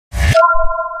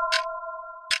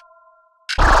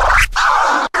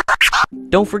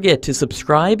Don't forget to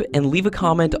subscribe and leave a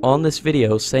comment on this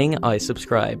video saying I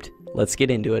subscribed. Let's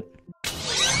get into it.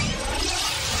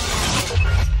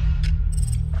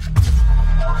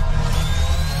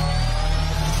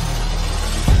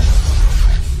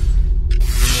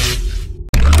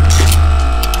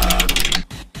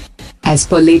 As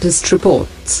per latest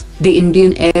reports, the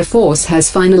Indian Air Force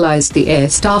has finalized the air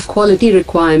staff quality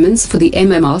requirements for the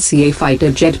MMRCA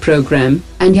fighter jet program,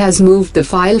 and has moved the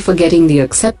file for getting the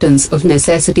acceptance of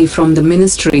necessity from the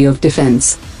Ministry of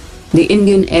Defence. The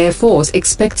Indian Air Force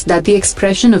expects that the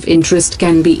expression of interest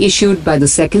can be issued by the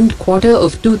second quarter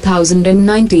of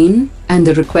 2019, and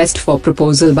the request for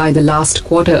proposal by the last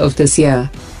quarter of this year.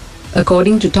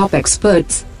 According to top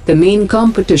experts, the main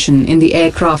competition in the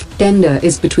aircraft tender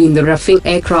is between the Rafale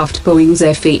aircraft Boeing's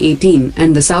FA-18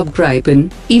 and the Saab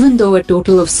Gripen, even though a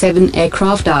total of 7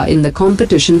 aircraft are in the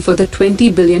competition for the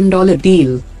 $20 billion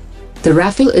deal. The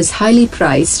Rafale is highly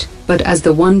priced, but as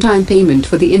the one-time payment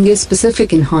for the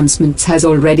India-specific enhancements has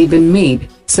already been made,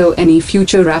 so any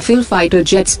future Rafale fighter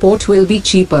jet sport will be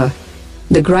cheaper.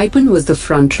 The Gripen was the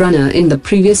front-runner in the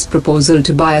previous proposal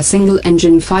to buy a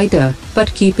single-engine fighter,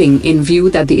 but keeping in view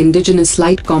that the indigenous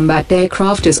light combat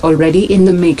aircraft is already in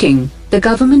the making, the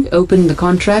government opened the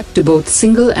contract to both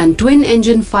single and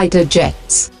twin-engine fighter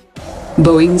jets.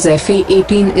 Boeing's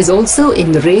FA-18 is also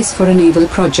in the race for a naval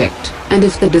project, and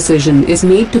if the decision is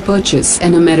made to purchase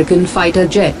an American fighter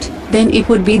jet, then it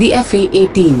would be the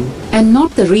FA-18, and not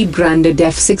the rebranded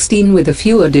F-16 with a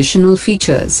few additional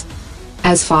features.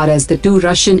 As far as the 2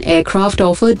 Russian aircraft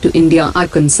offered to India are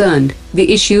concerned,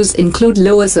 the issues include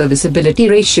lower serviceability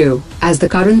ratio, as the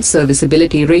current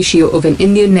serviceability ratio of an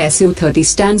Indian Su-30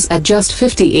 stands at just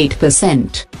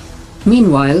 58%.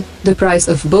 Meanwhile, the price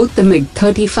of both the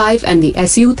MiG-35 and the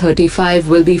Su-35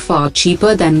 will be far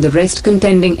cheaper than the rest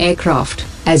contending aircraft,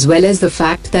 as well as the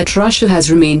fact that Russia has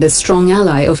remained a strong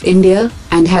ally of India,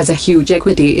 and has a huge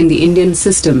equity in the Indian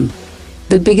system.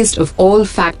 The biggest of all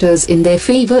factors in their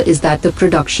favor is that the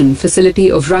production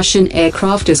facility of Russian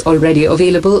aircraft is already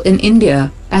available in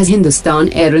India, as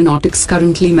Hindustan Aeronautics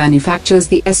currently manufactures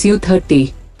the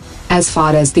Su-30. As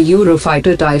far as the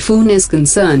Eurofighter Typhoon is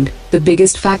concerned, the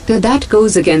biggest factor that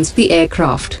goes against the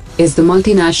aircraft is the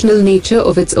multinational nature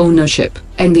of its ownership,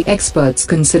 and the experts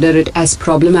consider it as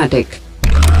problematic.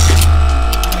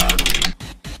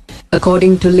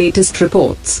 According to latest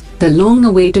reports, the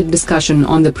long-awaited discussion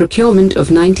on the procurement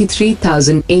of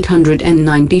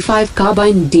 93,895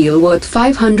 Carbine deal worth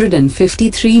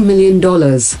 $553 million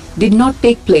did not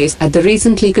take place at the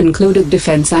recently concluded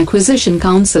Defense Acquisition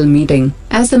Council meeting,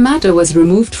 as the matter was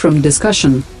removed from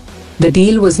discussion. The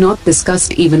deal was not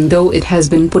discussed even though it has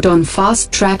been put on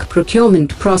fast-track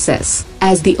procurement process,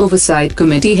 as the Oversight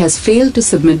Committee has failed to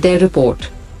submit their report.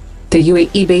 The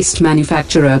UAE-based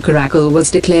manufacturer Caracal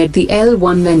was declared the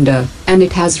L1 vendor, and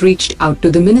it has reached out to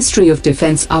the Ministry of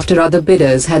Defence after other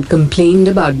bidders had complained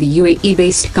about the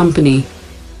UAE-based company.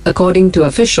 According to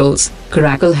officials,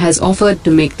 Caracal has offered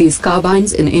to make these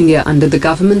carbines in India under the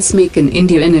government's Make in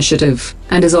India initiative,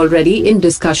 and is already in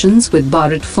discussions with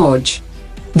Bharat Forge.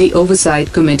 The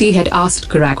Oversight Committee had asked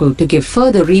Caracal to give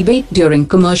further rebate during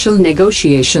commercial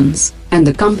negotiations, and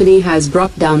the company has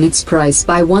brought down its price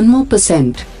by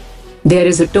 1%. There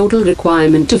is a total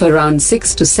requirement of around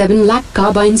 6 to 7 lakh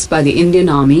carbines by the Indian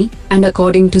Army, and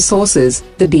according to sources,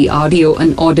 the DRDO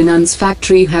and Ordnance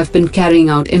Factory have been carrying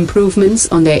out improvements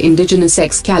on their indigenous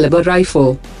Excalibur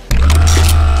rifle.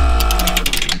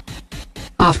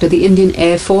 After the Indian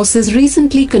Air Forces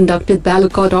recently conducted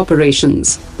Balakot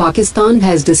operations, Pakistan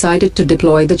has decided to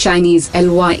deploy the Chinese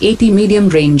LY-80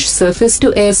 medium-range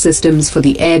surface-to-air systems for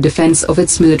the air defense of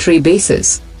its military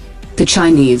bases. The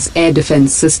Chinese air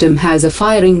defense system has a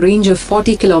firing range of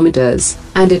 40 kilometers,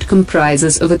 and it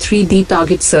comprises of a 3D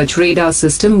target search radar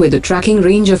system with a tracking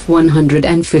range of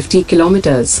 150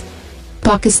 kilometers.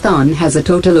 Pakistan has a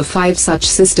total of 5 such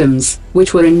systems,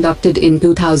 which were inducted in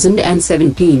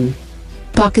 2017.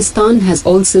 Pakistan has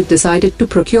also decided to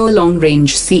procure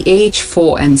long-range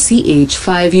CH-4 and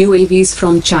CH-5 UAVs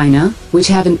from China, which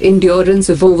have an endurance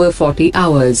of over 40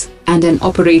 hours, and an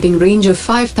operating range of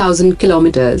 5,000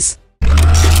 kilometers.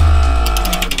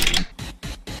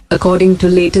 According to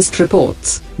latest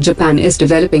reports, Japan is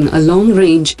developing a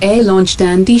long-range air-launched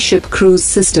anti-ship cruise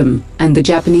system, and the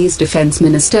Japanese defense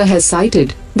minister has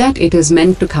cited that it is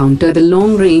meant to counter the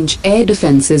long-range air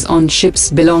defenses on ships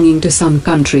belonging to some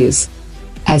countries.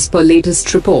 As per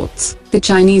latest reports, the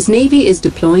Chinese Navy is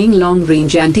deploying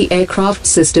long-range anti-aircraft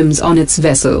systems on its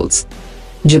vessels.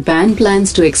 Japan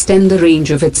plans to extend the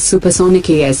range of its supersonic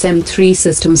ASM-3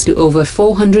 systems to over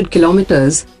 400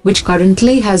 kilometers, which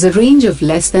currently has a range of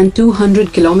less than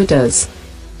 200 kilometers.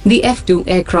 The F-2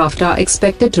 aircraft are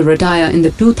expected to retire in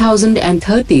the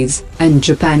 2030s, and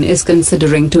Japan is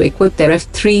considering to equip their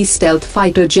F-3 stealth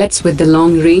fighter jets with the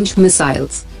long-range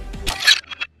missiles.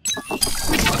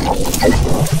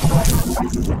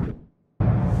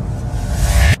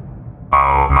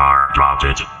 Omar dropped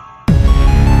it.